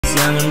It's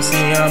young MC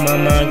on my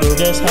mind, go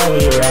just how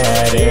we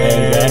ride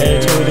it.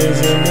 Gratitude is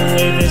in the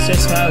wave, it's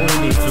just how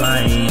we be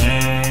flying.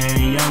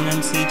 Young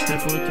MC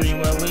 333,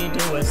 what we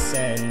do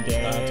ascend.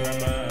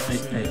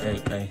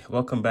 Hey,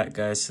 welcome back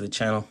guys to the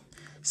channel.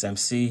 It's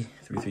MC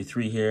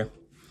 333 here,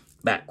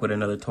 back with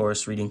another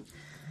Taurus reading.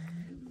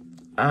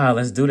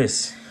 Let's do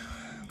this.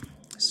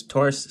 It's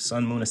Taurus,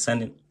 Sun, Moon,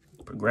 Ascendant,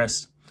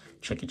 progress.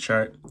 Check your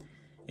chart.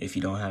 If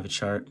you don't have a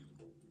chart,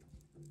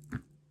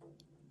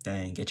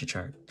 dang, get your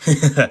chart.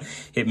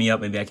 Hit me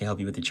up, maybe I can help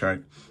you with the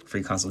chart.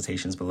 Free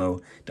consultations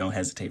below. Don't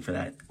hesitate for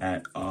that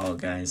at all,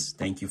 guys.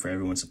 Thank you for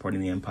everyone supporting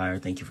the empire.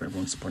 Thank you for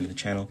everyone supporting the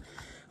channel.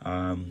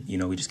 You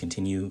know, we just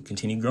continue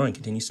growing,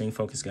 continue staying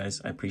focused,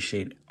 guys. I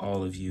appreciate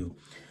all of you.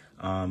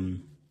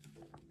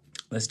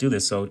 Let's do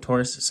this. So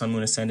Taurus, Sun,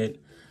 Moon, Ascendant.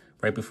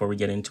 Right before we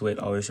get into it,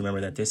 always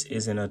remember that this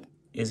isn't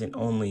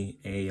only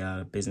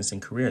a business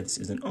and career. This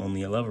isn't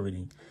only a love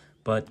reading,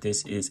 but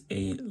this is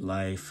a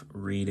life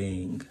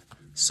reading.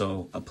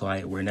 So apply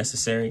it where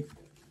necessary.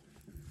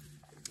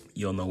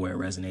 You'll know where it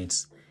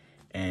resonates,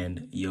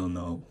 and you'll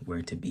know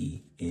where to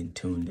be in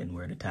tuned and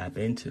where to tap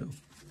into.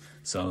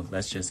 So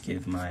let's just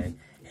give my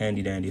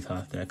handy dandy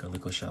Thoth deck a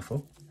little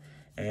shuffle,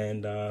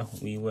 and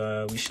we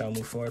shall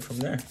move forward from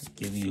there.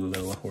 Give you a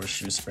little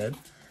horseshoe spread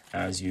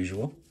as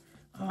usual.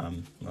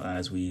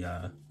 As we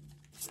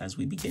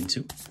begin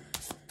to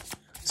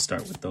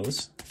start with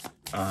those,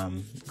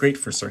 great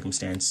for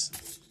circumstance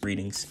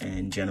readings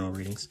and general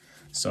readings.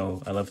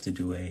 So I love to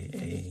do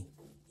a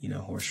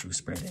horseshoe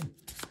spread and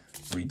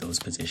read those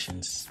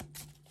positions.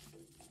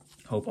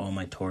 Hope all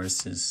my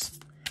Tauruses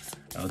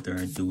out there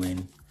are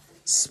doing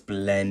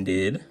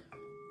splendid.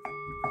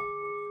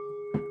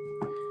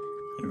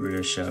 I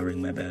really shall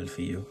ring my bell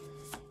for you.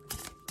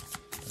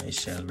 I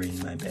shall ring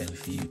my bell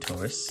for you,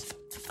 Taurus.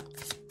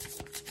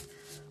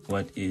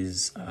 What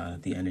is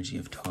the energy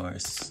of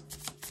Taurus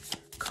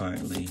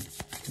currently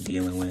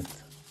dealing with?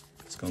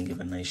 It's going to give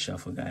a nice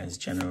shuffle, guys.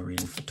 General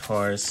reading for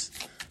Taurus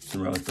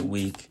throughout the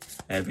week.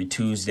 Every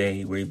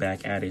Tuesday, we're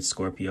back at it.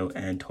 Scorpio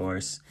and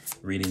Taurus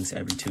readings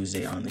every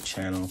Tuesday on the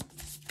channel.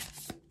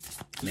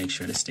 Make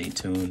sure to stay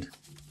tuned.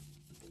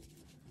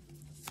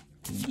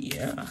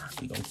 Yeah,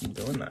 we're going to keep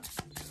doing that.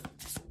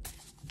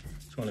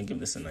 Just want to give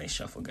this a nice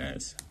shuffle,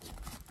 guys.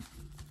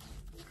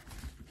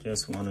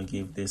 Just want to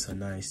give this a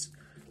nice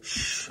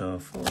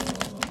shuffle.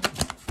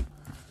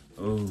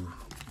 Oh,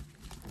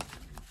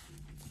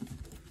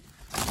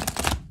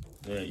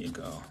 there you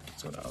go.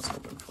 That's what I was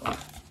hoping for.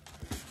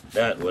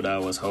 That's what I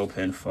was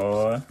hoping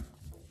for.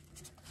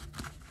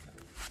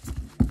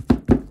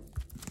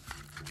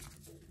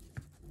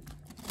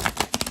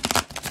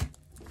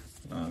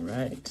 All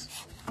right.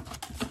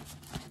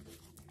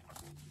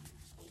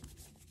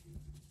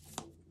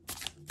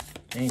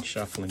 Ain't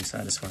shuffling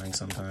satisfying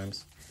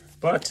sometimes.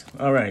 But,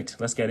 all right,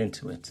 let's get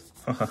into it.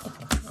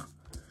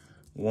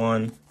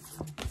 1,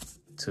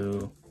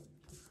 2.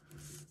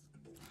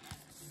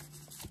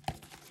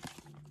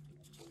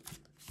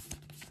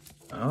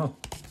 Oh,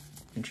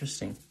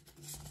 interesting.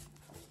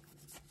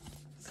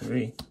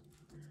 3.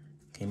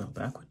 Came out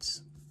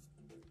backwards.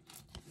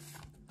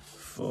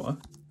 4.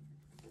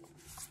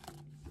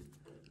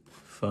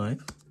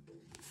 5.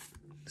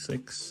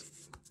 6.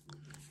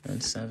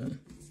 And 7.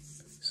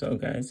 So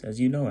guys,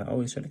 as you know, I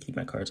always try to keep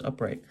my cards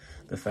upright.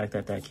 The fact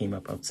that that came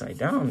up upside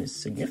down is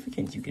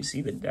significant. You can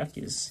see the deck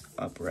is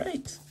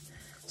upright.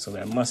 So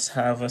that must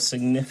have a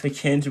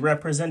significant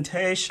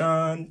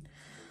representation.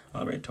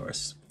 All right,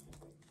 Taurus.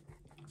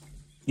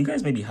 You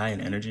guys may be high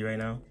in energy right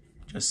now.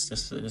 Just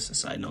a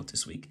side note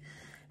this week.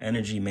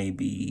 Energy may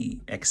be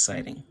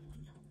exciting.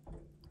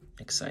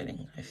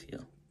 Exciting, I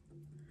feel.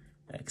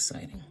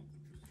 Exciting.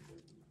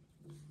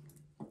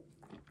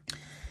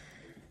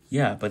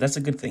 Yeah, but that's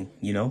a good thing,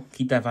 you know?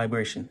 Keep that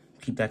vibration.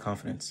 Keep that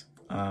confidence.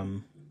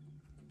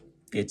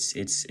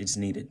 It's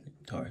needed,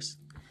 Taurus.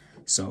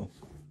 So,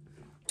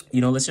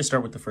 you know, let's just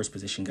start with the first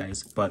position,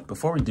 guys. But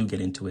before we do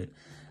get into it,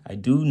 I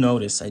do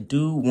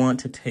want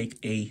to take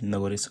a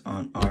notice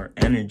on our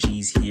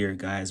energies here,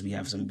 guys. We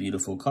have some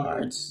beautiful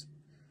cards.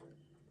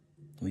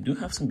 We do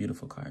have some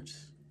beautiful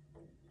cards.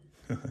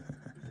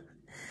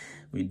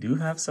 We do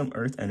have some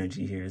earth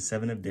energy here.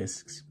 7 of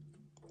discs.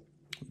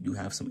 We do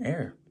have some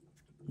air.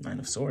 9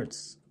 of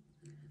swords.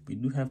 We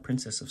do have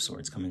Princess of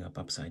Swords coming up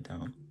upside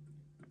down.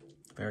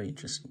 Very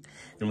interesting.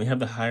 Then we have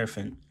the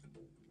Hierophant.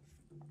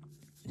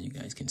 You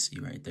guys can see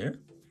right there.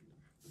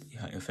 The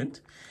Hierophant.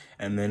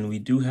 And then we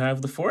do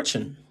have the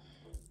Fortune.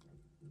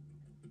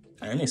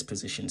 And it's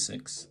position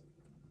 6.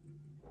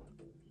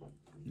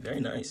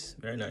 Very nice.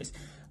 Very nice.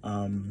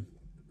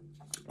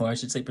 Or I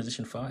should say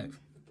position 5.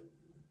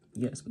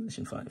 Yes,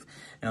 position 5.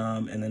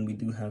 And then we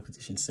do have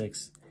position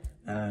 6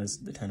 as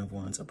the 10 of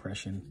Wands,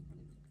 oppression.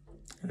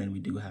 And then we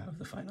do have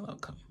the final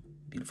outcome.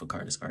 Beautiful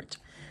card is art.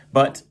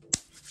 But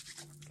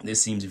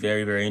this seems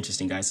very, very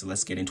interesting, guys. So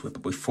let's get into it.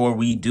 But before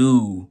we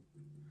do,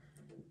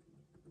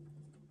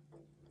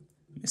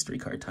 mystery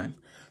card time.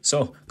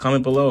 So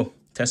comment below.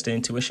 Test the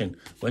intuition.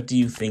 What do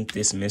you think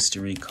this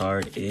mystery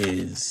card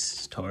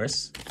is,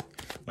 Taurus?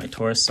 My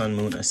Taurus, Sun,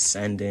 Moon,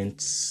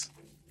 Ascendant.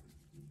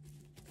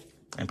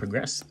 and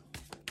progress.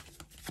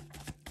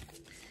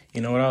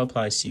 You know, it all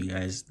applies to you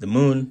guys. The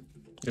moon,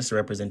 just a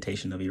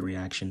representation of your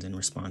reactions and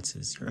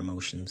responses, your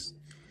emotions.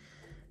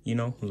 You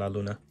know, La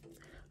Luna.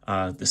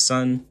 The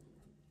sun,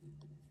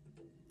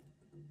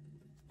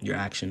 your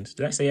actions.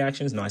 Did I say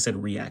actions? No, I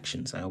said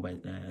reactions. I hope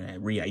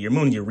your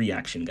moon, your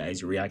reaction, guys.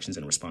 Your reactions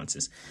and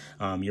responses.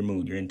 Your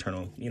mood, your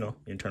internal, you know,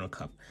 your internal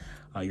cup,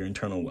 your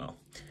internal well.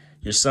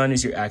 Your sun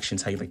is your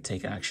actions, how you like to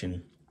take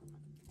action,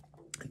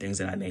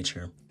 things of that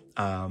nature.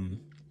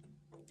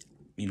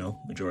 You know,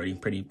 majority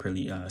pretty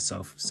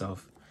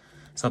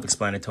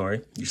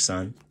self-explanatory. Your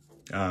sun,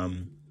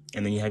 and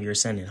then you have your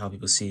ascendant, how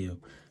people see you,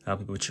 how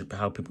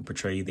people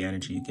portray you, the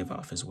energy you give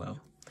off as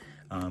well,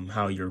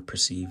 how you're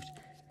perceived.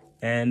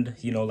 And,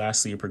 you know,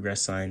 lastly, your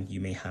progressed sign,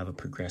 you may have a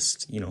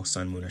progressed, you know,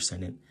 sun, moon, or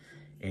ascendant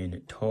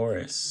in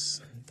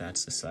Taurus.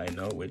 That's the side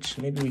note, which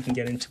maybe we can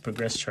get into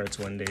progress charts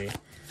one day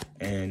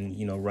and,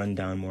 you know, run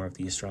down more of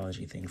the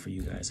astrology thing for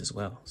you guys as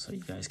well, so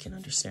you guys can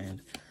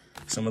understand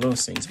some of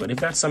those things. But if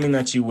that's something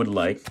that you would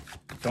like,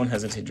 don't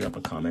hesitate to drop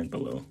a comment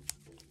below.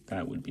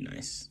 That would be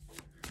nice.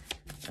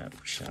 That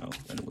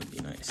would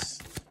be nice.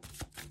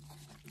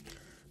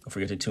 Don't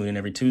forget to tune in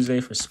every Tuesday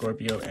for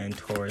Scorpio and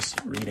Taurus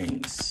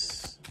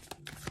readings.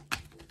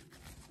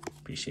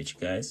 Appreciate you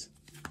guys.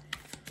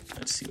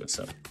 Let's see what's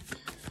up.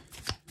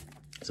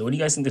 So what do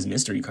you guys think this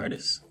mystery card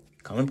is?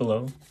 Comment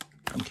below.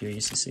 I'm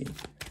curious to see.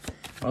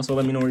 Also,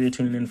 let me know where you're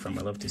tuning in from.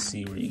 I love to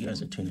see where you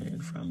guys are tuning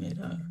in from.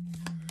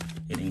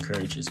 It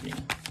encourages me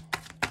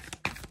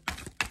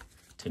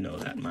to know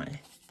that my,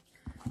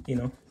 you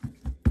know,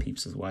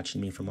 peeps is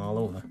watching me from all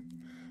over.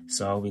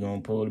 So we're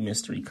going to pull the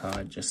mystery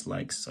card just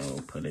like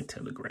so. Put it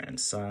to the grand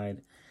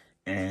side.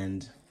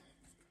 And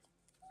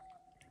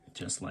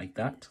just like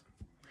that,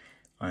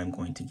 I'm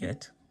going to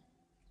get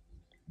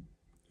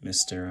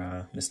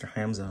Mr.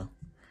 Hamza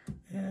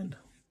and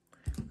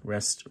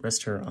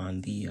rest her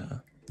on the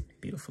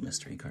beautiful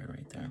mystery card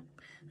right there.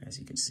 As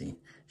you can see,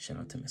 shout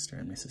out to Mr.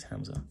 and Mrs.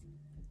 Hamza,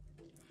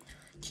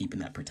 keeping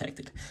that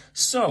protected.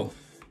 So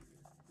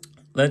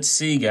let's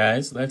see,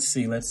 guys. Let's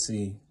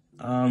see.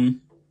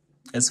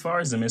 As far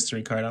as the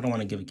mystery card, I don't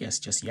want to give a guess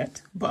just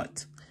yet,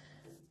 but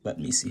let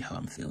me see how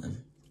I'm feeling.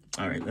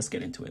 All right, let's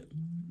get into it.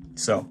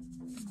 So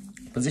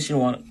position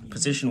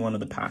one of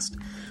the past.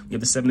 We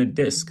have the 7 of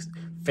discs,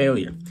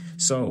 failure.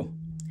 So,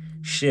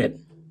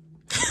 shit.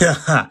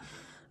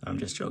 I'm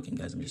just joking,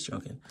 guys. I'm just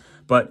joking.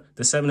 But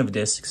the 7 of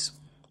discs,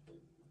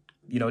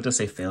 you know, it does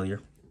say failure.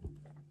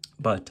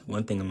 But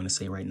one thing I'm going to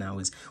say right now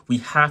is we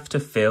have to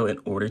fail in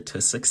order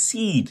to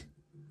succeed.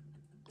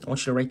 I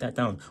want you to write that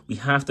down. We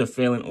have to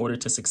fail in order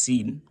to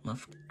succeed. My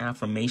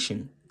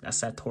affirmation.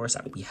 That's that Taurus.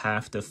 We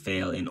have to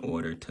fail in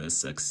order to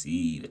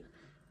succeed.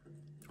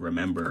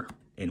 Remember,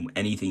 in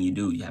anything you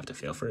do, you have to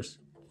fail first.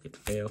 You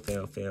have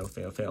to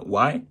fail.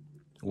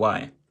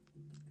 Why?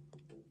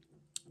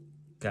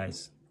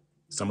 Guys,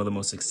 some of the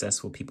most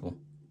successful people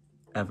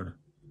ever,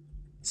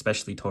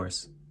 especially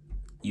Taurus.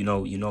 You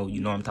know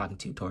I'm talking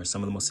to you, Taurus.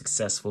 Some of the most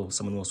successful,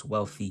 some of the most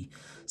wealthy,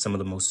 some of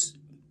the most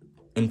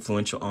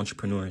influential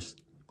entrepreneurs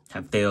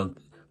have failed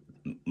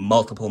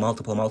multiple,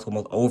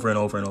 over and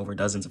over,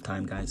 dozens of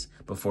times, guys,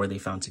 before they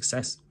found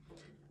success.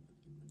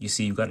 You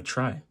see, you got to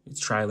try. It's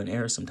trial and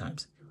error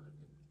sometimes.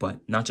 But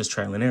not just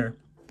trial and error.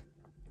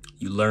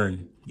 You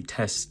learn, you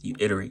test, you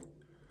iterate,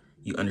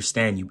 you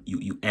understand,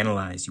 you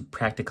analyze, you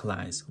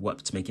practicalize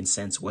what's making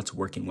sense, what's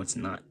working, what's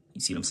not.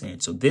 You see what I'm saying?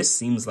 So this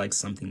seems like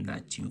something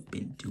that you've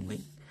been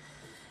doing.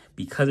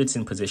 Because it's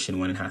in position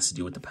when it has to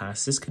do with the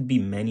past, this could be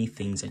many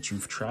things that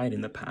you've tried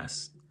in the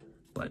past,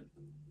 but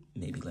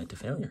maybe led to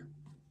failure,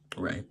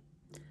 right?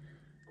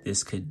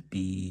 This could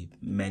be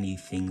many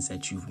things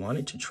that you've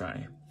wanted to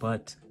try,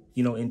 but,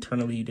 you know,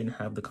 internally you didn't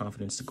have the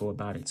confidence to go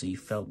about it.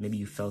 So maybe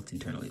you felt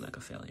internally like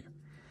a failure,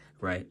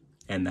 right?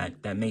 And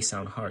that may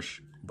sound harsh,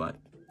 but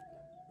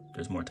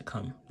there's more to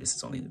come. This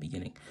is only the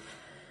beginning,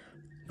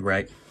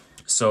 right?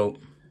 So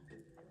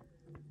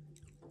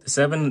the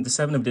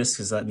seven of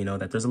discs let me know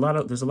that there's a lot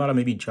of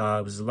maybe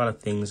jobs, there's a lot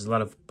of things, there's a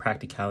lot of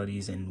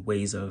practicalities and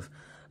ways of,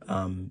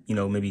 you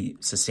know, maybe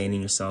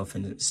sustaining yourself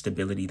and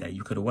stability that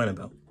you could have went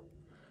about.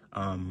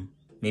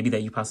 Maybe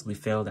that you possibly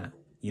failed at,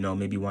 you know,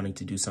 maybe wanting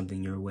to do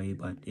something your way,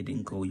 but it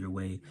didn't go your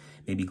way.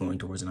 Maybe going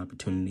towards an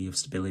opportunity of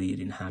stability, it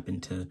didn't happen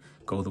to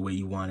go the way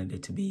you wanted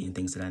it to be and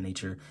things of that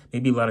nature.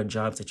 Maybe a lot of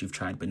jobs that you've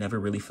tried, but never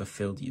really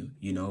fulfilled you,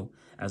 you know.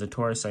 As a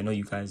Taurus, I know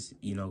you guys,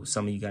 you know,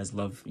 some of you guys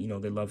love, you know,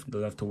 they love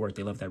to work.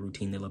 They love that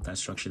routine. They love that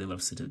structure. They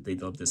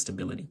love the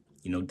stability.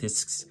 You know,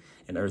 discs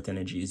and earth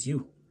energy is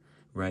you,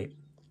 right?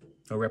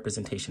 A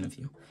representation of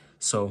you.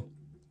 So,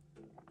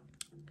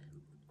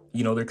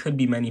 you know, there could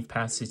be many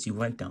paths you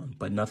went down,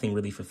 but nothing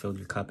really fulfilled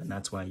your cup. And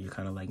that's why you're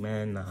kind of like,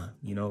 man, nah,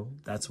 you know,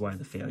 that's why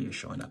the failure is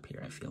showing up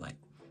here, I feel like.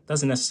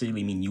 Doesn't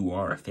necessarily mean you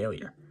are a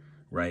failure,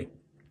 right?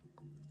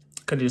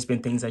 Could have just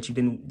been things that you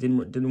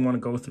didn't want to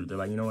go through. They're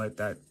like, you know what,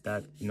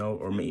 that you know,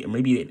 or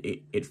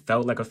maybe it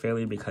felt like a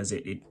failure because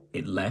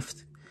it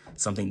left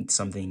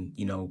something,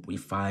 you know, we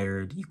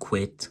fired, you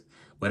quit,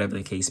 whatever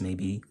the case may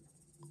be.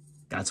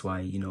 That's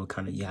why, you know,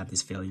 kind of you have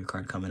this failure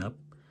card coming up.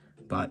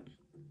 But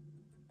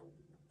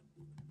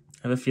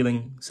I have a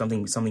feeling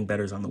something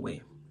better is on the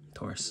way,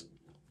 Taurus.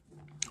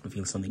 I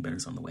feel something better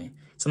is on the way.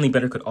 Something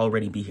better could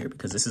already be here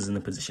because this is in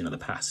the position of the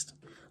past.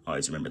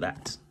 Always remember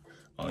that.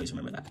 Always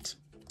remember that.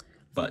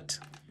 But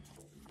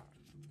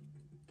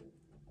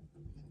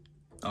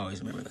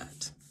always remember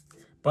that.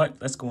 But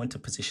let's go into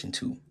position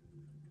 2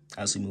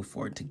 as we move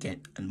forward to get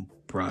a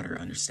broader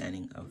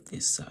understanding of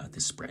this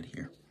this spread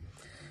here.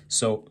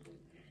 So,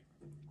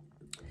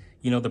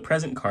 you know, the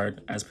present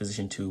card as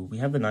position 2, we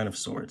have the 9 of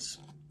Swords,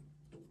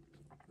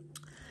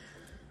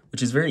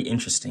 which is very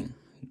interesting,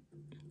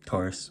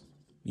 Taurus.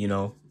 You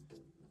know,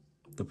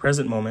 the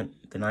present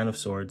moment, the 9 of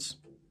Swords,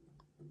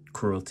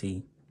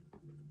 cruelty.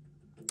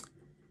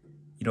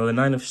 You know, the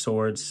 9 of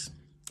Swords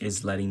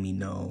is letting me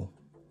know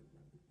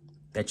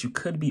that you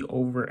could be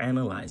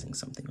over-analyzing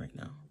something right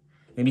now.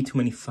 Maybe too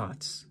many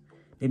thoughts,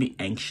 maybe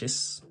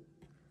anxious.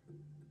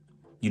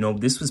 You know,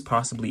 this was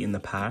possibly in the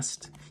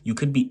past. You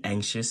could be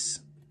anxious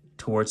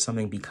towards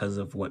something because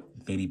of what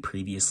maybe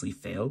previously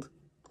failed,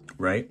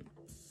 right?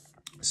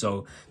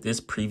 So this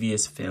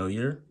previous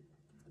failure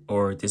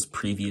or this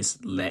previous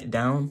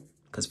letdown,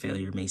 because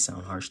failure may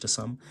sound harsh to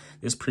some,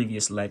 this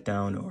previous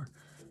letdown or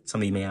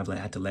something you may have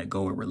had to let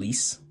go or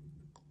release,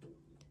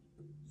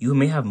 you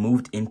may have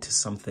moved into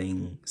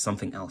something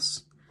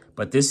else.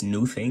 But this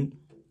new thing,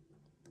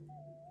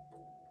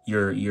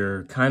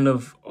 you're kind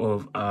of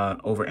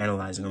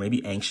over-analyzing or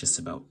maybe anxious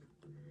about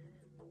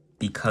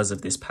because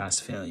of this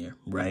past failure,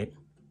 right?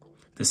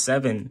 The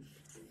 7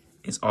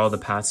 is all the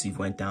paths you've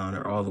went down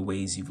or all the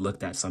ways you've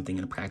looked at something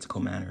in a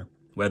practical manner,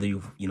 whether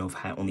you've, you know,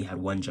 only had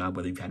one job,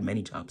 whether you've had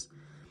many jobs,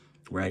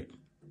 right?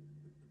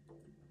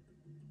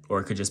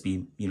 Or it could just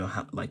be, you know,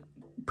 like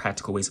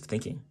practical ways of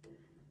thinking.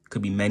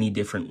 Could be many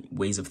different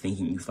ways of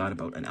thinking you thought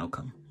about an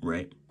outcome,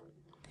 right?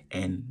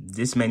 And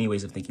this many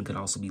ways of thinking could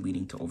also be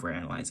leading to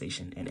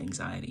overanalyzation and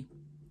anxiety,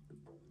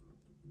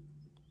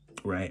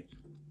 right?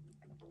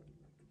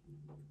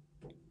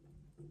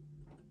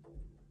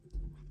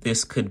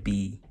 This could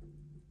be,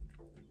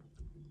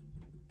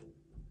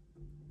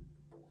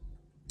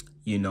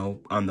 you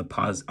know, on the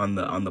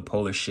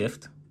polar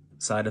shift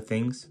side of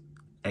things,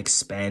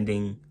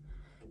 expanding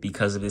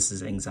because of this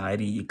is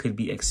anxiety. It could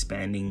be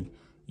expanding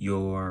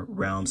your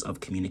realms of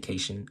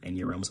communication and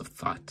your realms of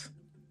thought,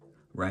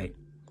 right?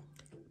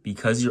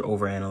 Because you're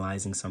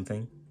overanalyzing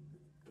something,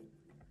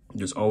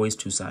 there's always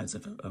two sides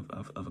of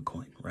a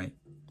coin, right?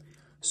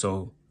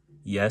 So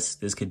yes,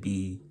 this could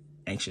be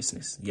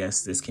anxiousness.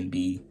 Yes, this can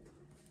be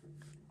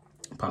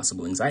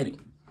possible anxiety,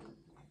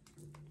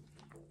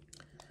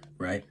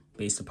 right?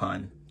 Based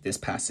upon this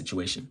past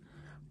situation.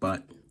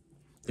 But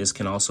this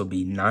can also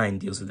be 9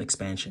 deals with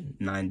expansion.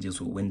 9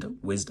 deals with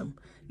wisdom.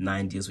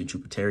 9 deals with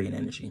Jupiterian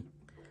energy,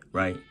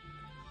 right?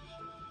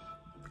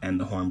 And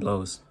the horn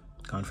blows,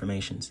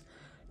 confirmations.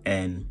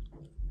 And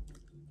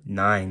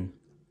 9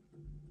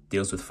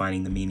 deals with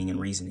finding the meaning and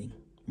reasoning,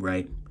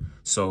 right?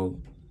 So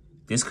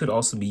this could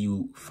also be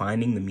you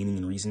finding the meaning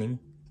and reasoning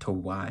to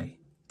why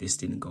this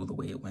didn't go the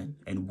way it went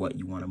and what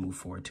you want to move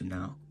forward to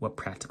now, what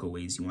practical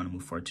ways you want to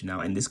move forward to now.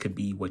 And this could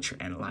be what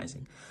you're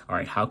analyzing. All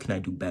right, how can I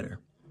do better?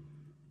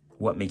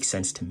 What makes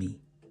sense to me?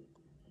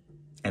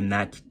 And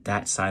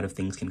that side of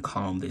things can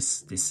calm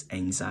this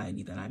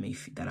anxiety that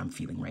I'm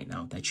feeling right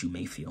now, that you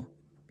may feel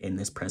in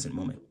this present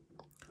moment,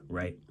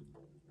 right?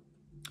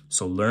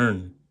 So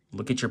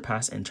look at your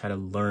past and try to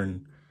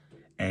learn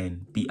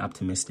and be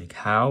optimistic.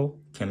 How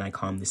can I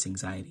calm this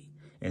anxiety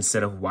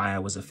instead of why I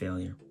was a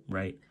failure,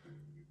 right?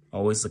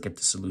 Always look at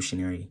the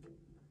solutionary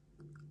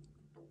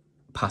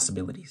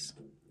possibilities.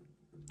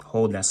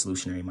 Hold that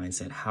solutionary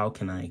mindset. How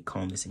can I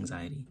calm this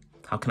anxiety?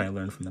 How can I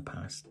learn from the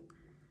past?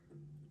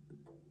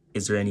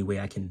 Is there any way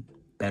I can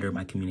better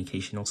my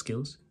communicational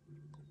skills?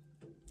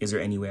 Is there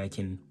any way I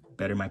can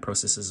better my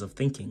processes of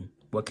thinking?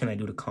 What can I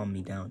do to calm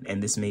me down?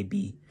 And this may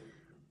be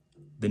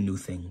the new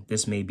thing.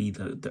 This may be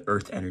the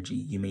earth energy.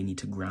 You may need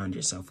to ground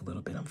yourself a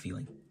little bit, I'm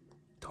feeling,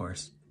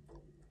 Taurus.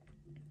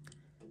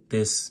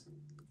 This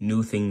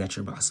new thing that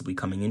you're possibly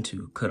coming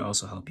into could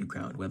also help you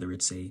ground, whether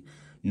it's a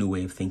new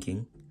way of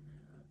thinking,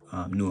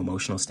 new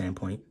emotional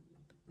standpoint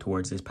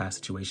towards this past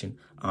situation,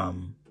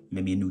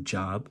 maybe a new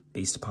job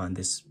based upon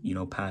this, you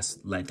know,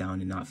 past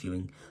letdown and not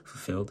feeling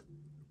fulfilled.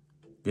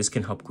 This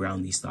can help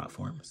ground these thought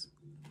forms,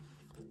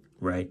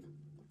 right?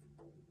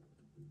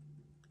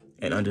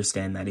 And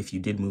understand that if you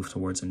did move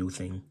towards a new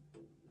thing,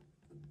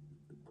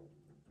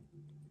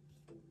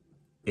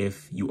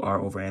 if you are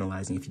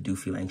overanalyzing, if you do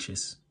feel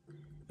anxious,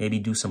 maybe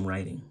do some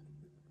writing,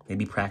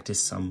 maybe practice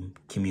some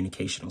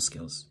communicational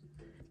skills,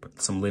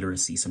 some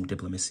literacy, some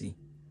diplomacy,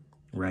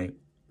 right?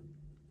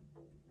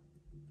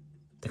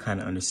 To kind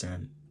of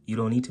understand you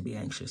don't need to be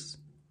anxious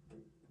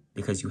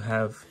because you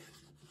have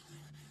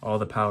all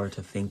the power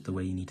to think the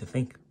way you need to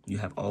think. You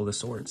have all the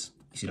swords.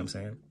 You see what I'm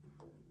saying?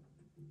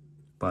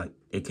 But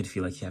it could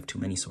feel like you have too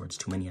many swords,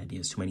 too many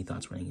ideas, too many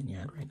thoughts running in your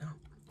head right now.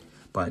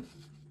 But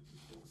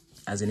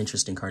as an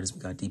interesting card as we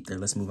got deep there,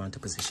 let's move on to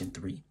position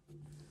 3.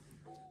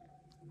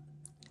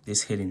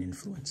 This hidden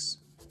influence.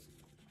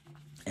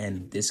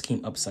 And this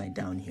came upside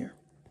down here,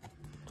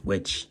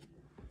 which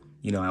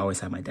You know, I always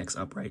have my decks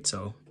upright,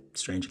 so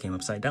Stranger came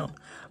upside down.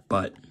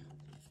 But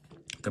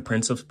the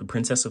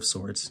Princess of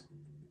Swords,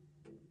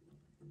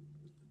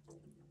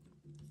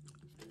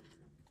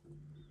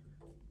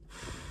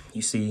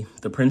 you see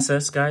the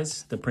princess,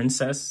 guys, the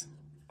princess,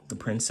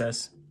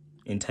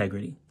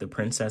 integrity, the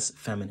princess,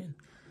 feminine.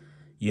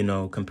 You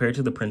know, compared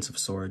to the Prince of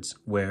Swords,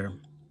 where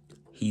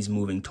he's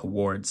moving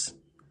towards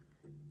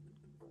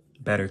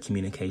better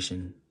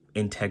communication,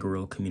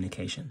 integral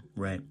communication,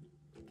 right?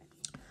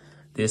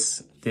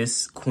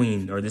 This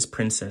queen, or this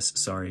princess,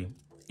 sorry,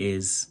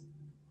 is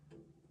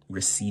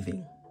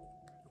receiving,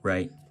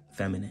 right?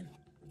 Feminine,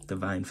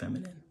 divine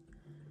feminine.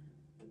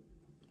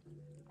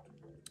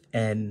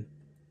 And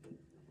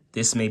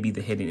this may be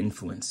the hidden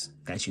influence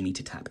that you need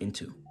to tap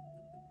into.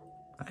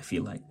 I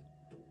feel like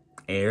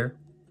air,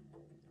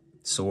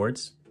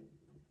 swords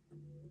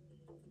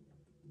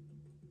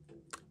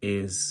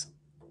is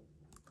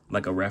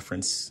like a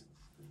reference.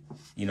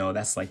 You know,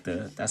 it's like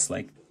the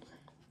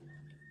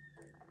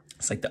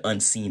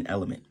unseen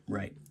element,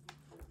 right?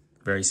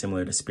 Very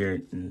similar to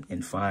spirit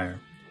and fire,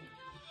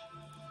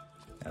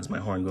 as my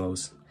horn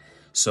goes.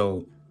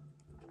 So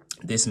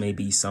this may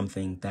be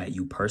something that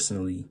you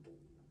personally,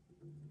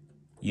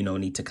 you know,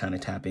 need to kind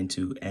of tap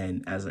into.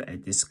 And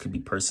this could be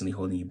personally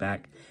holding you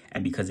back.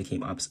 And because it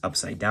came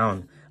upside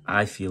down,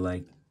 I feel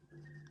like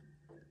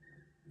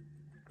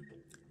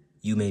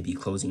you may be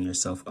closing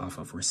yourself off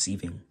of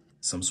receiving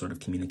some sort of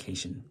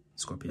communication,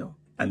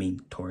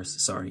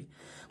 Taurus, sorry.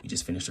 We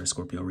just finished our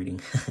Scorpio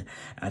reading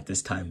at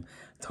this time,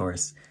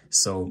 Taurus.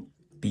 So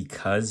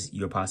because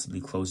you're possibly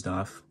closed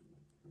off,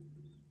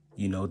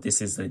 you know,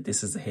 this is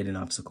a hidden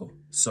obstacle.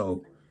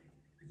 So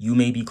you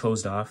may be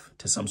closed off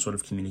to some sort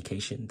of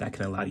communication that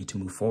can allow you to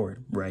move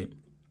forward, right?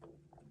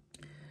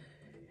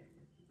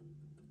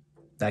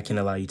 That can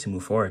allow you to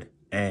move forward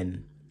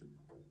and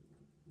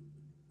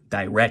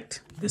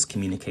direct this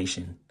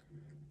communication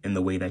in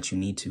the way that you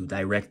need to,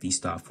 direct these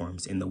thought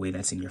forms in the way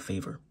that's in your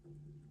favor.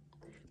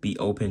 Be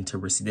open to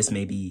receive. This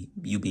may be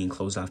you being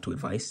closed off to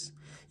advice,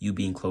 you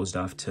being closed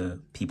off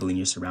to people in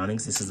your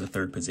surroundings. This is the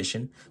third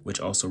position, which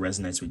also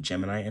resonates with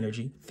Gemini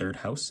energy, third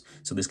house.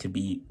 So this could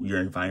be your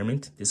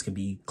environment. This could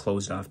be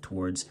closed off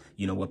towards,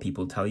 you know, what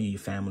people tell you, your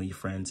family, your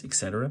friends,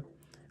 etc.,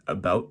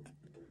 about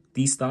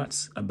these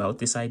thoughts, about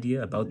this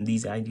idea, about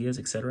these ideas,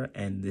 etc.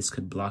 And this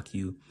could block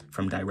you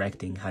from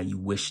directing how you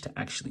wish to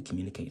actually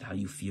communicate, how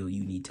you feel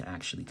you need to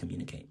actually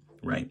communicate,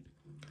 right?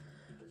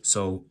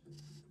 So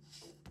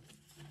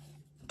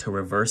to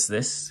reverse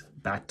this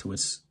back to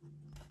its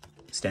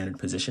standard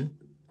position,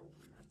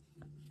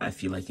 I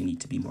feel like you need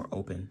to be more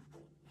open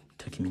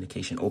to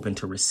communication, open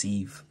to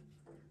receive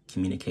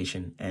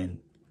communication and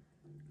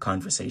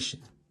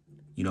conversation,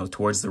 you know,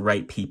 towards the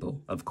right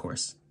people, of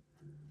course,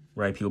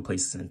 right people,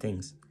 places, and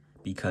things,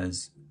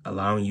 because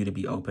allowing you to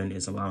be open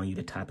is allowing you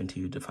to tap into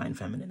your divine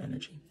feminine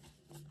energy,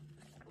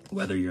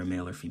 whether you're a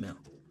male or female.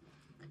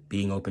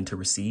 Being open to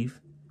receive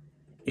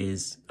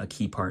is a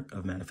key part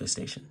of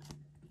manifestation.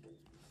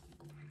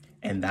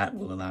 And that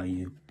will allow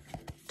you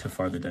to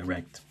further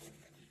direct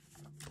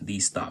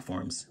these thought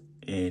forms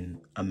in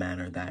a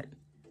manner that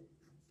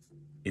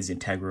is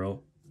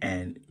integral,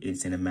 and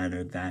it's in a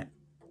manner that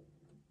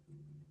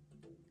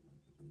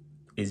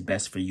is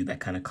best for you, that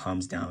kind of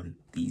calms down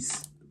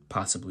this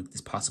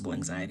possible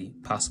anxiety,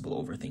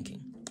 possible overthinking,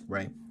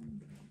 right?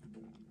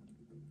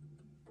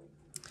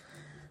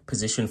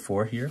 Position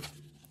 4 here,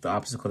 the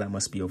obstacle that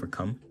must be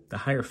overcome, the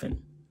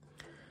Hierophant.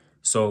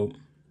 So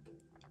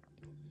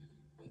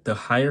the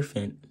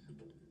Hierophant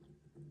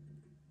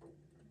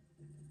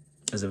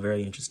is a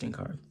very interesting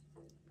card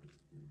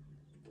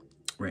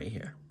right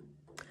here.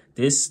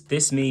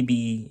 This may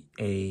be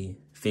a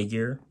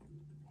figure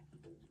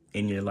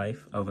in your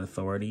life of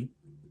authority,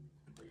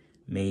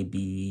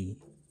 maybe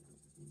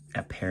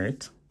a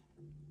parent,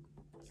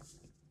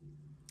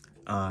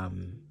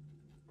 an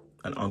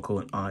uncle,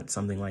 an aunt,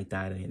 something like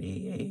that, and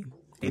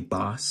a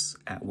boss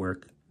at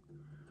work,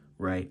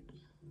 right?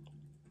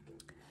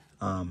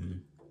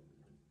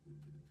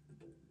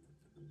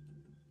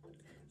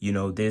 You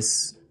know,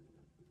 this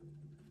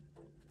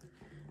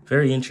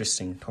very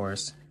interesting,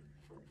 Taurus,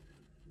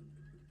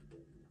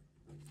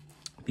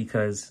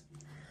 because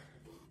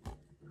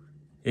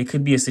it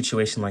could be a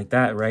situation like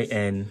that, right?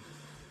 And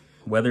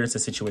whether it's a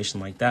situation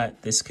like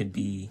that, this could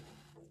be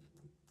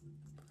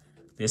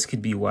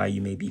why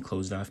you may be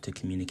closed off to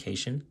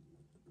communication,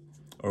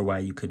 or why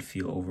you could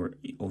feel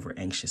over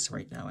anxious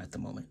right now at the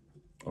moment,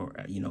 or,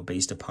 you know,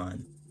 based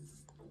upon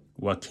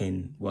what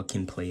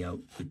can play out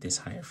with this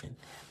Hierophant.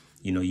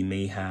 You know, you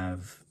may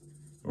have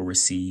or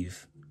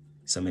receive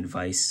some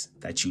advice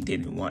that you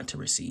didn't want to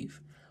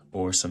receive,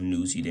 or some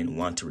news you didn't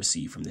want to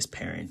receive from this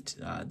parent,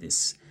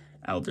 this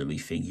elderly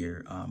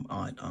figure,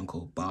 aunt,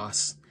 uncle,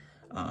 boss,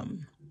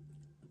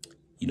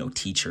 you know,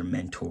 teacher,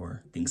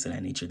 mentor, things of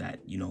that nature that,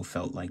 you know,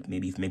 felt like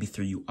maybe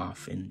threw you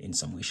off in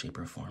some way, shape,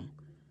 or form.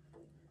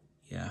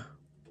 Yeah.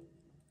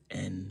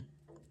 And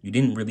you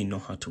didn't really know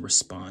how to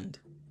respond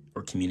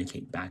or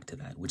communicate back to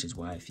that, which is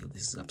why I feel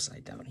this is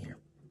upside down here.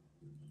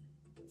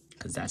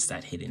 Because that's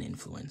that hidden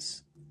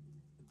influence.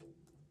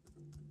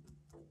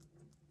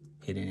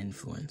 Hidden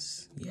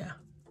influence. Yeah.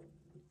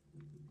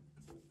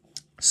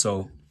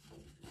 So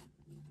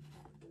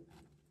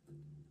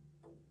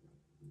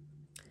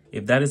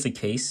if that is the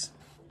case,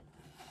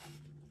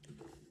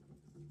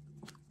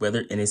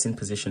 whether and it's in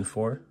position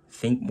 4,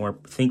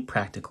 think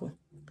practical.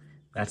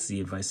 That's the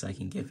advice I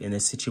can give. In a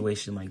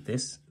situation like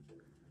this,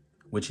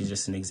 which is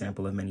just an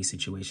example of many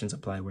situations,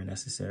 apply where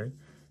necessary.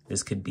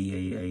 This could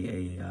be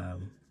a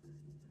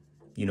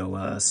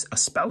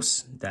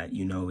spouse that,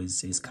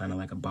 is kind of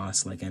like a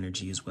boss-like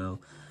energy as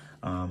well.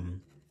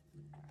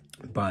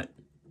 But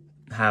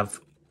have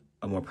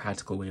a more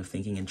practical way of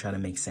thinking and try to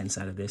make sense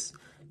out of this.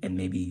 And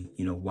maybe,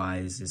 why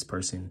is this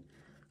person,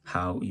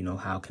 how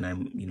can I,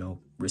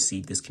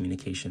 receive this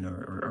communication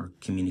or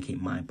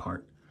communicate my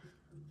part,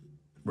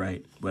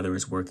 right? Whether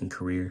it's work and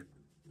career,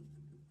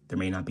 there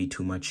may not be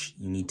too much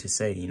you need to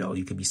say.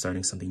 You could be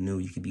starting something new.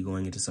 You could be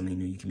going into something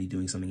new. You could be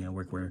doing something at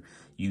work where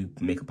you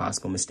make a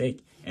possible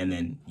mistake. And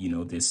then,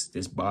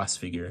 this boss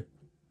figure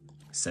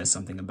says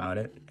something about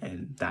it.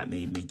 And that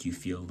may make you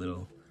feel a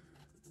little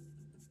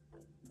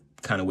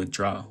kind of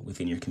withdraw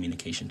within your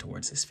communication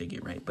towards this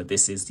figure, right? But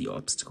this is the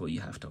obstacle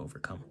you have to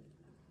overcome.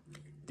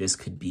 This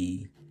could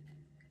be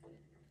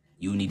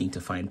you needing to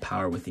find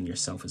power within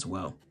yourself as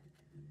well.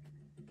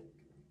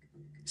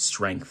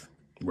 Strength,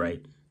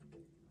 right?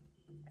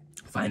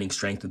 Finding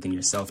strength within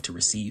yourself to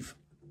receive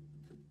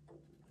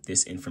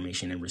this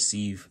information and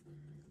receive,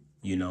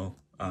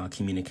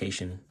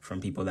 communication from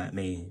people that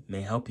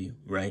may help you,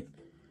 right?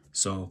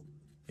 So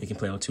it can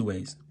play out two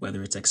ways,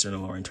 whether it's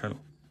external or internal.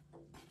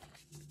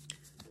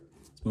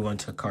 Let's move on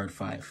to card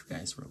 5,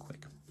 guys, real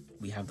quick.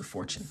 We have the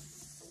Fortune.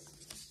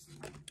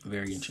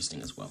 Very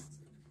interesting as well.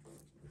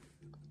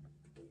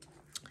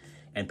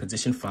 And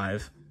position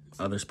 5,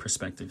 others'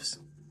 perspectives,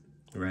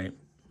 right?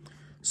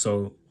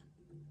 So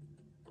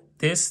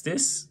this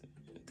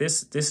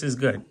is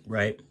good,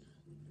 right?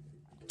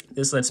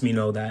 This lets me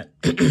know that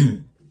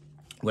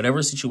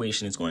whatever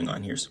situation is going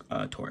on here,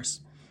 Taurus,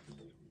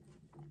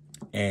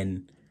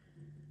 and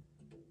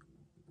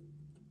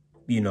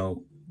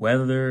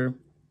whether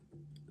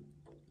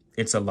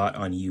it's a lot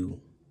on you,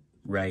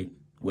 right?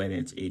 When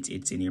it's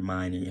in your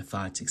mind and your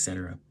thoughts,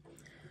 etc.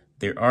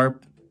 There are,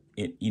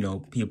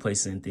 people,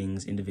 places, and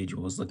things,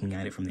 individuals looking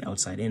at it from the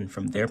outside in,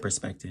 from their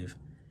perspective,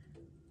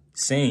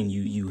 saying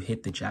you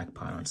hit the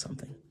jackpot on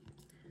something,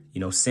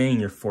 saying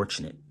you're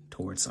fortunate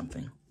towards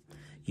something,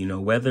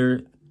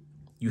 whether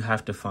you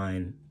have to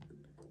find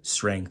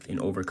strength in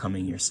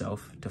overcoming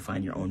yourself to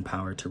find your own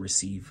power to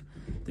receive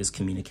this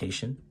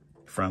communication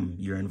from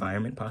your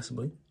environment,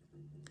 possibly,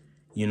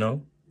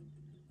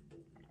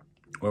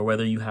 or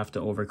whether you have to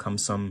overcome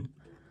some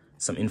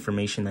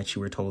information that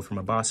you were told from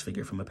a boss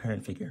figure, from a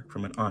parent figure,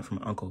 from an aunt, from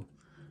an uncle,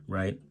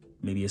 right?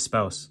 Maybe a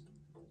spouse.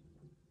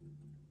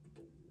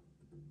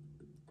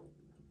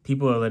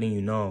 People are letting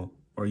you know,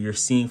 or you're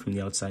seeing from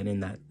the outside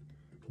in, that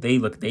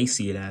they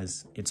see it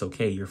as it's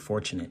okay, you're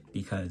fortunate,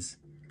 because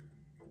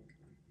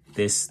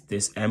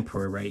this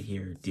emperor right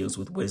here deals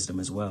with wisdom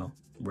as well,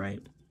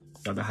 right?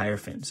 Or the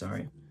Hierophant,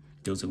 sorry,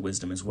 deals with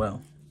wisdom as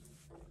well.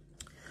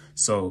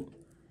 So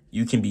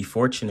you can be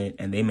fortunate,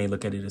 and they may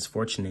look at it as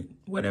fortunate,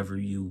 whatever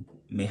you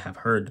may have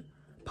heard,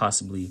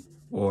 possibly,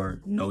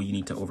 or know you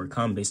need to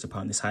overcome based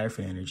upon this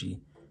Hierophant energy.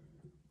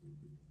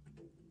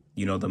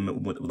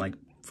 Like,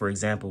 for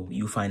example,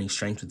 you finding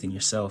strength within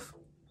yourself,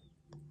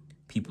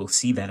 people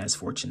see that as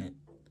fortunate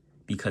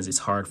because it's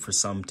hard for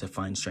some to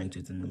find strength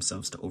within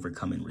themselves to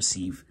overcome and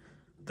receive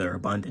their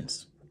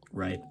abundance,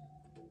 right?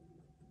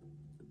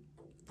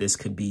 This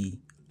could be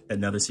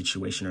another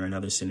situation or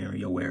another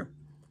scenario where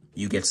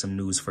you get some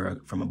news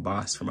from a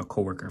boss, from a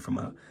coworker, from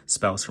a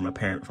spouse, from a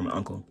parent, from an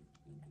uncle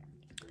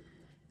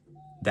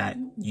that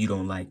you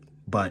don't like,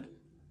 but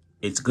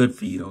it's good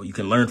for you, though. You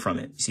can learn from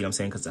it. You see what I'm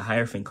saying? Because the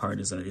Hierophant card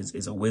is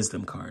a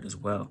wisdom card as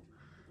well.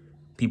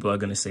 People are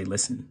going to say,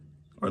 listen,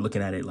 or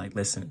looking at it like,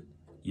 listen,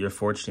 you're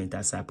fortunate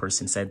that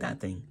person said that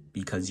thing,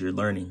 because you're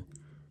learning.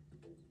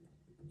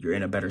 You're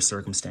in a better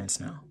circumstance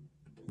now,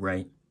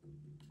 right?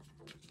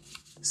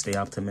 Stay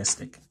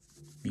optimistic,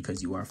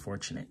 because you are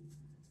fortunate.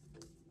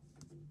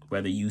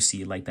 Whether you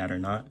see it like that or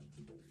not,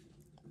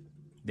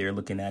 they're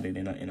looking at it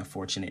in a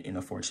fortunate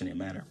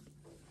manner.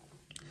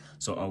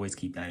 So always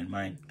keep that in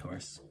mind,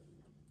 Taurus.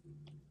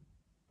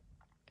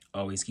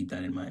 Always keep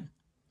that in mind.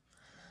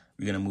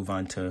 We're going to move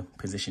on to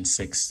position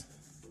 6.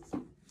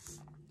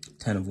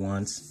 10 of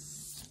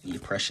Wands, the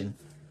oppression,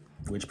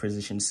 which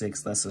position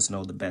 6 lets us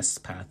know the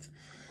best path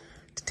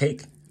to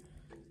take.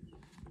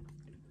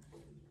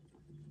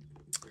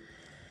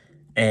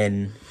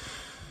 And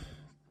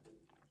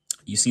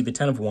you see the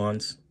 10 of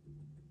Wands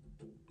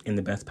in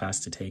the best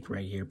path to take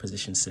right here,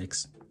 position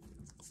 6.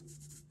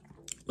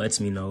 Lets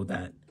me know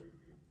that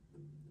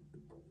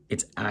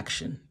it's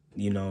action,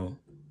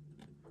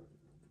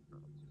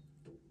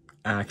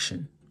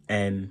 action.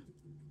 And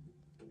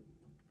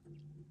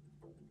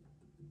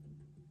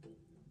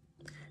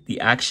the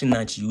action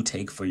that you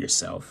take for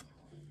yourself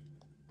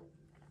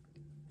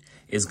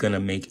is going to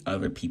make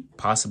other people,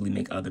 possibly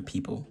make other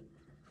people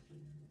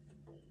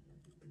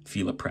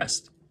feel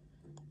oppressed.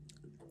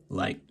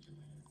 Like,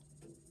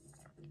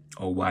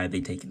 or why are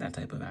they taking that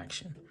type of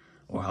action?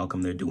 Or how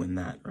come they're doing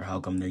that? Or how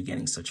come they're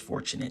getting such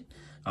fortune,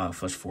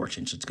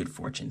 such good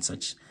fortune,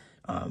 such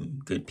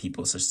good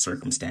people, such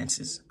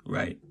circumstances,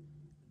 right?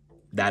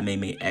 That may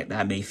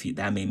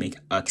make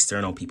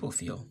external people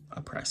feel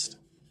oppressed.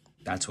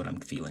 That's what I'm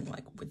feeling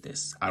like with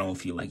this. I don't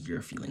feel like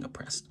you're feeling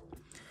oppressed.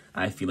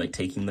 I feel like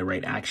taking the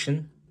right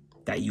action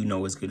that you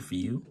know is good for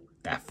you,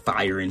 that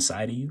fire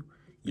inside of you,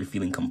 you're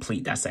feeling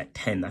complete. That's at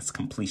 10. That's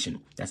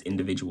completion. That's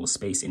individual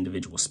space,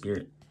 individual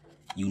spirit.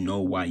 You know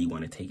why you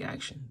want to take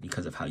action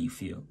because of how you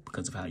feel,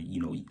 because of how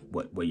you know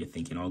what you're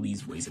thinking. All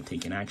these ways of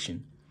taking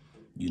action,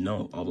 you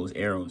know, all those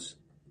arrows,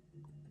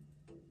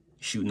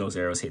 shooting those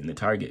arrows, hitting the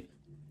target,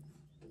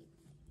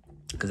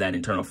 because that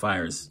internal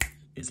fire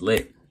is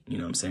lit. You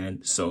know what I'm saying?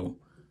 So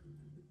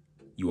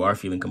you are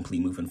feeling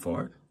complete moving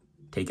forward,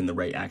 taking the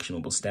right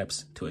actionable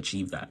steps to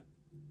achieve that.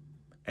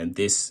 And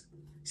this,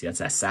 see, that's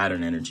that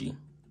Saturn energy.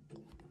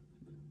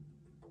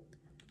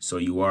 So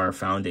you are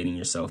foundating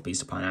yourself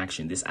based upon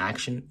action. This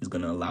action is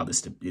going to allow this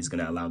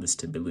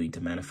stability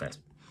to manifest.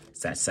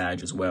 It's that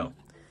Sag as well.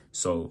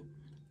 So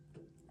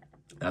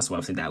that's why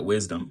I'm saying that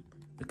wisdom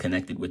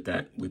connected with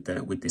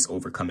this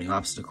overcoming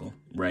obstacle,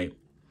 right?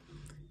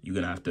 You're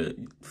gonna have to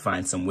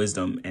find some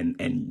wisdom, and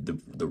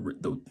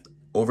the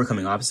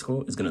overcoming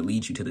obstacle is gonna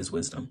lead you to this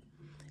wisdom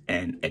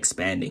and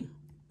expanding,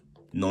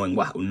 knowing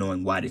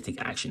why to take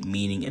action,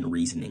 meaning and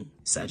reasoning,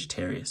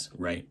 Sagittarius,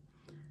 right?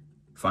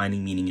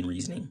 Finding meaning and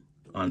reasoning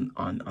on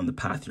the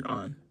path you're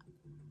on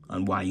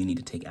why you need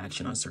to take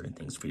action on certain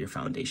things for your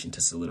foundation to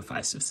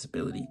solidify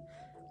stability.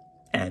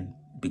 And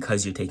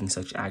because you're taking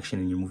such action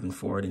and you're moving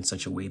forward in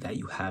such a way that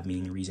you have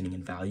meaning and reasoning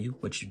and value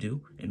what you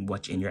do and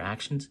what's in your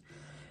actions,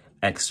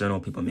 external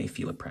people may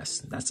feel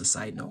oppressed. That's a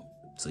side note.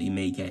 So you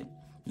may get,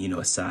 you know,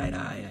 a side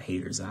eye, a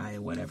hater's eye,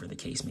 whatever the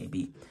case may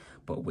be.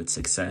 But with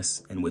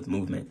success and with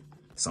movement,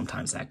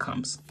 sometimes that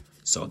comes.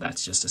 So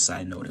that's just a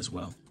side note as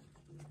well.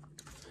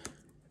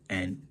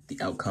 And the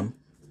outcome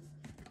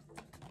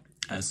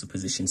as the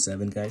position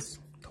 7, guys,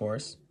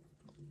 Taurus.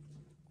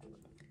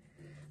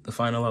 The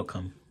final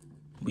outcome,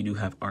 we do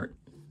have art.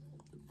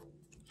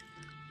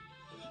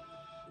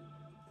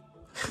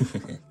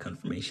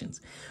 Confirmations.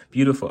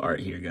 Beautiful art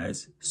here,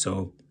 guys.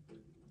 So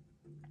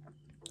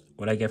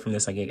what I get from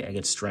this, I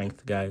get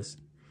strength, guys.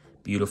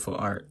 Beautiful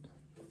art.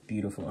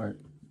 Beautiful art.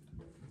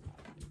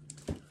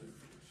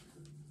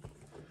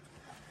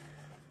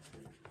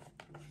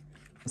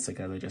 It's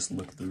like I just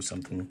look through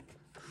something.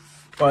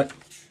 But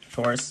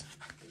Taurus,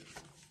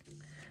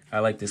 I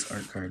like this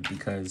art card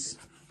because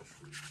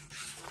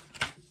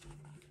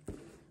I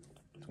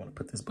just want to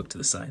put this book to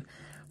the side.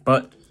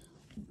 But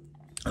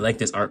I like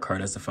this art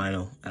card as a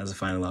final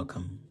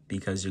outcome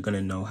because you're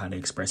gonna know how to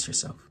express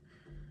yourself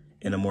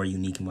in a more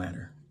unique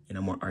manner, in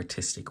a more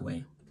artistic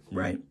way,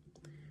 right?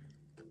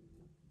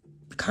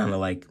 Kind of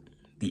like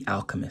the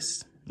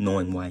alchemist,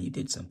 knowing why you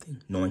did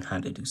something, knowing how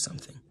to do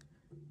something,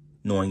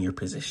 knowing your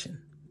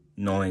position,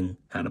 knowing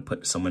how to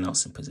put someone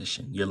else in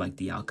position. You're like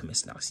the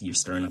alchemist now. So you're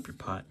stirring up your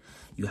pot.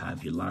 You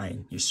have your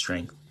lion, your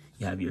strength.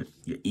 You have your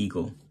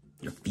eagle,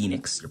 your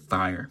phoenix, your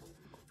fire,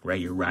 right?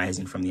 You're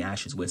rising from the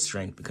ashes with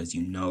strength because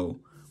you know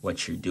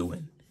what you're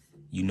doing.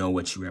 You know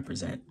what you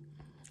represent.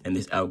 And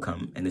this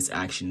outcome and this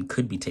action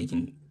could be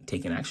taking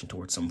action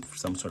towards some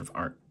sort of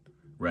art,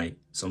 right?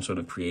 Some sort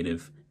of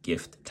creative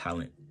gift,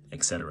 talent,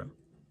 etc.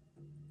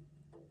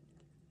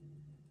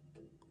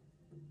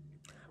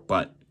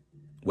 But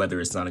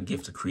whether it's not a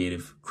gift or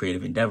creative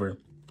endeavor,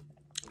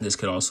 this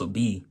could also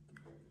be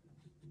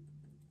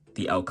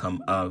the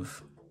outcome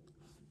of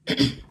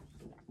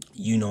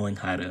you knowing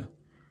how to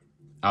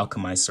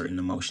alchemize certain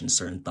emotions,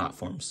 certain thought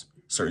forms,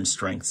 certain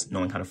strengths,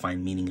 knowing how to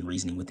find meaning and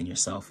reasoning within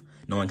yourself,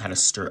 knowing how to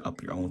stir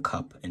up your own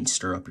cup and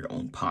stir up your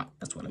own pot.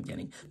 That's what I'm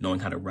getting.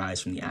 Knowing how to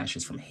rise from the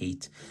ashes from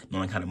hate,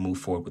 knowing how to move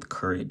forward with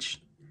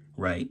courage,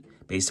 right?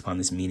 Based upon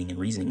this meaning and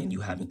reasoning, and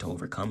you having to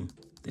overcome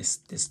this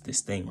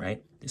thing,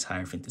 right? This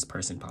hierophant, this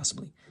person,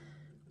 possibly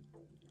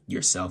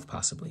yourself,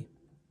 possibly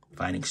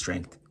finding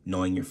strength,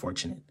 knowing you're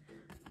fortunate.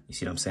 You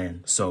see what I'm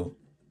saying? So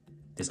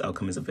this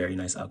outcome is a very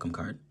nice outcome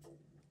card.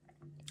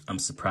 I'm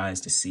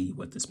surprised to see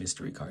what this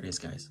mystery card is,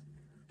 guys.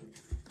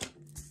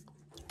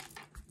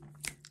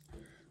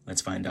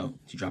 Let's find out.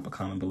 You drop a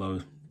comment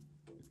below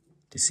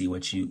to see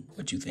what you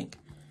think.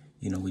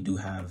 You know, we do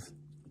have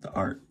the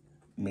art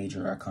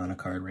major arcana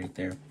card right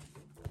there,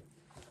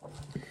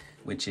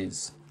 which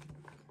is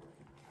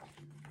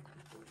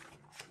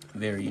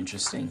very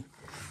interesting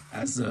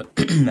as a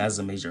as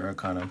a major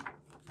arcana.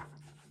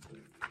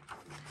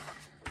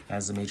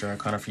 As a major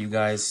arcana for you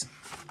guys.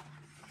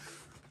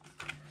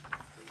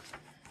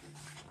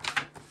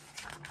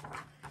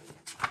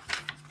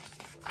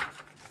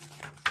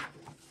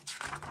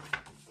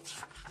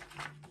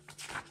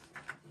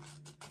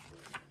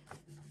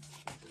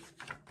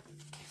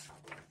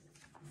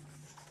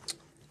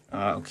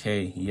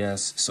 Okay,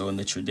 yes. So in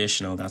the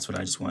traditional, that's what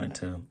I just wanted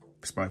to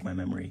spark my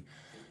memory.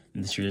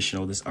 In the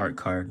traditional, this art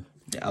card,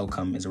 the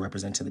outcome is a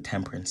representative of the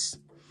temperance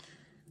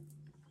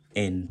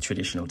in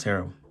traditional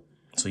tarot.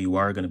 So you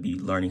are going to be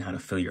learning how to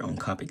fill your own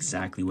cup,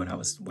 exactly what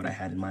I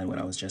had in mind, what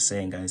I was just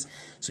saying, guys.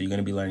 So you're going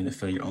to be learning to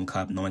fill your own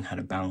cup, knowing how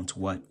to balance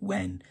what,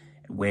 when,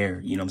 where,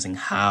 you know what I'm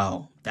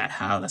saying? That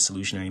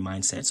solutionary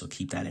mindset. So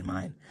keep that in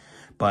mind.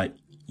 But,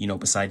 you know,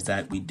 besides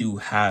that, we do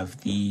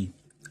have the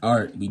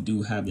art. We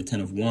do have the 10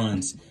 of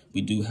Wands.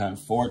 We do have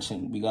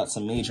fortune. We got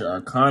some major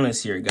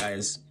arcanas here,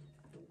 guys.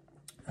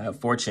 I have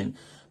fortune.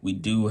 We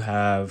do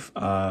have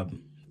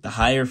the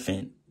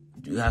Hierophant.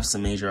 We do have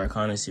some major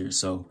arcanas here.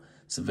 So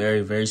it's a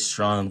very, very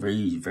strong,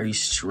 very, very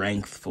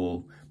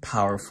strengthful,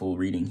 powerful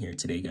reading here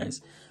today,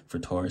 guys, for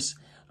Taurus.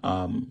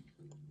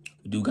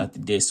 We do got the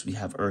disc. We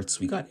have earths.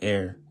 We got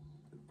air.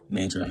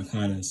 Major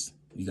arcanas.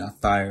 We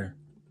got fire.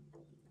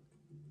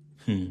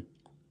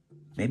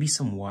 Maybe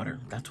some water.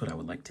 That's what I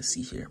would like to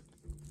see here.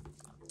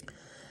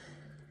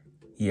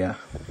 Yeah,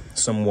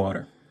 some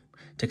water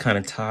to kind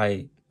of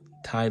tie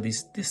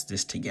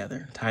this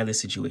together, tie this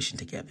situation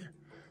together.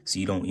 So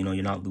you don't,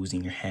 you're not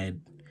losing your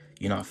head.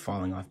 You're not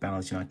falling off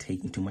balance. You're not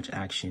taking too much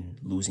action,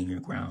 losing your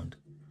ground.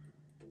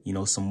 You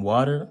know, some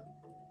water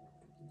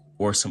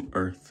or some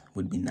earth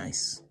would be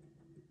nice.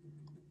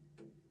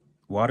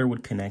 Water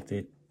would connect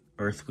it.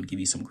 Earth would give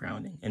you some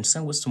grounding. And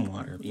same with some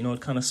water. You know,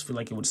 it kind of feel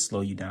like it would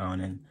slow you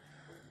down, and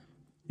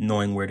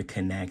knowing where to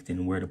connect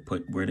and where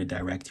to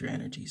direct your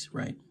energies,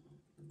 right?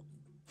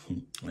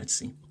 Let's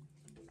see.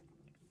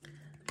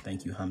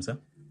 Thank you, Hamza.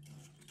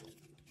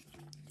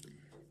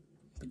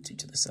 Put you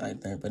to the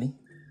side there, buddy.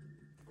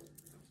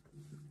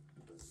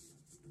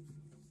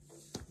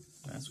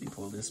 As we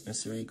pull this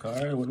mystery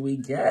card, what do we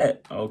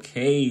get?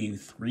 Okay,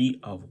 3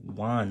 of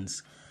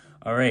Wands.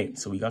 All right,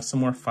 so we got some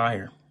more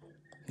fire.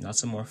 We got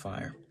some more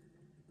fire.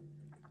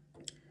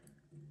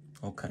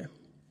 Okay,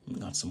 we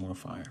got some more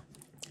fire.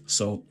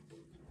 So,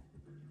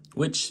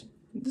 which,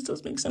 this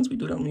does make sense. We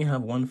do only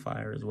have one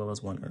fire as well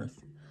as one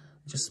earth.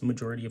 Just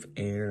majority of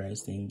air, I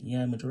think.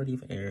 Yeah, majority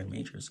of air and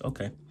majors.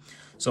 Okay.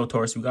 So,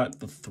 Taurus, we got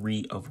the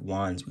 3 of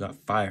Wands. We got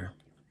fire.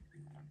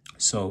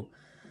 So,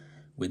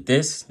 with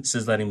this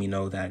is letting me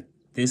know that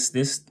this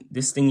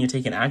thing you're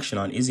taking action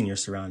on is in your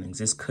surroundings.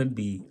 This could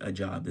be a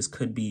job. This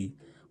could be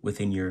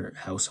within your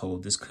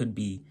household. This could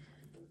be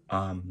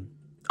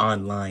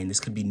online. This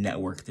could be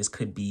network. This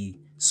could be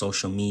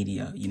social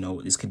media. You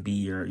know, this could be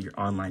your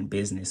online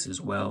business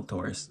as well,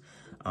 Taurus.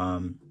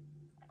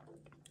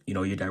 You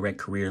know, your direct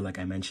career, like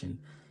I mentioned,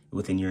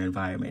 within your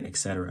environment,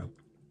 etc.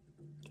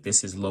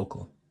 This is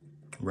local,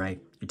 right?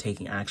 You're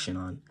taking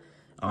action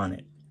on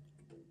it.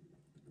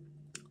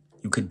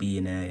 You could be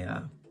in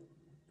a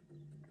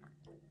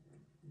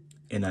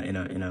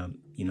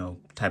you know,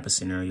 type of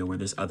scenario where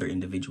there's other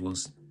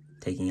individuals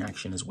taking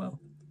action as well,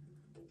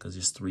 because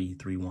there's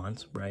three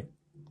wands, right?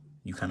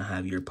 You kind of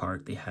have your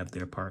part, they have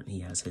their part, he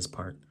has his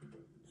part,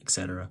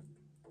 etc.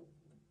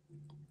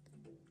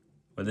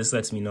 But this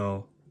lets me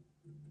know,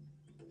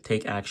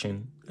 take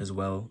action as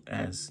well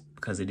as,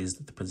 because it is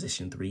the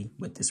position 3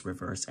 with this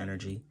reverse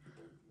energy.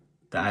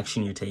 The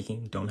action you're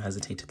taking, don't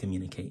hesitate to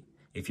communicate.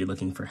 If you're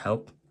looking for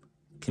help,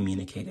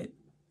 communicate it.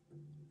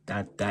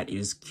 That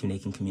is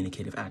taking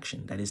communicative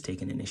action. That is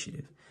taking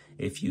initiative.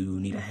 If you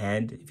need a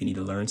hand, if you need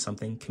to learn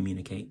something,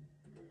 communicate.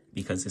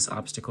 Because this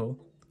obstacle,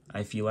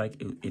 I feel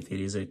like if it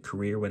is a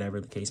career, whatever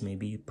the case may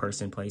be,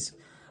 person, place,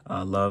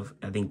 love,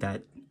 I think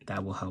that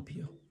will help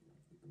you.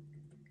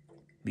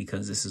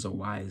 Because this is a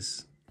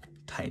wise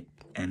type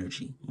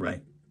energy,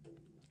 right?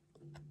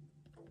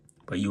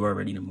 But you are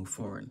ready to move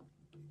forward.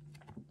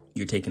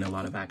 You're taking a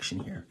lot of action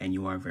here, and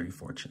you are very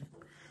fortunate.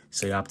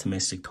 Stay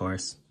optimistic,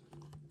 Taurus.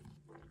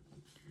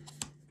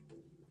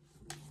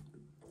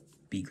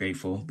 Be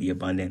grateful, be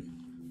abundant,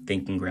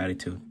 think in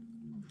gratitude.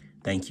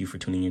 Thank you for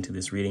tuning into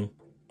this reading.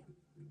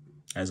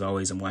 As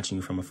always, I'm watching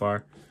you from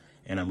afar,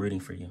 and I'm rooting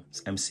for you. It's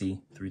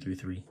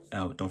MC333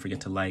 out. Don't forget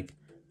to like,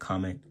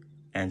 comment,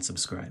 and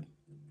subscribe.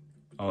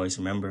 Always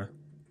remember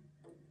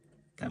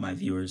that my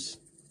viewers,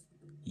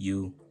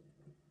 you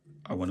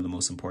are one of the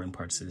most important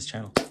parts of this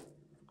channel.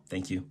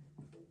 Thank you.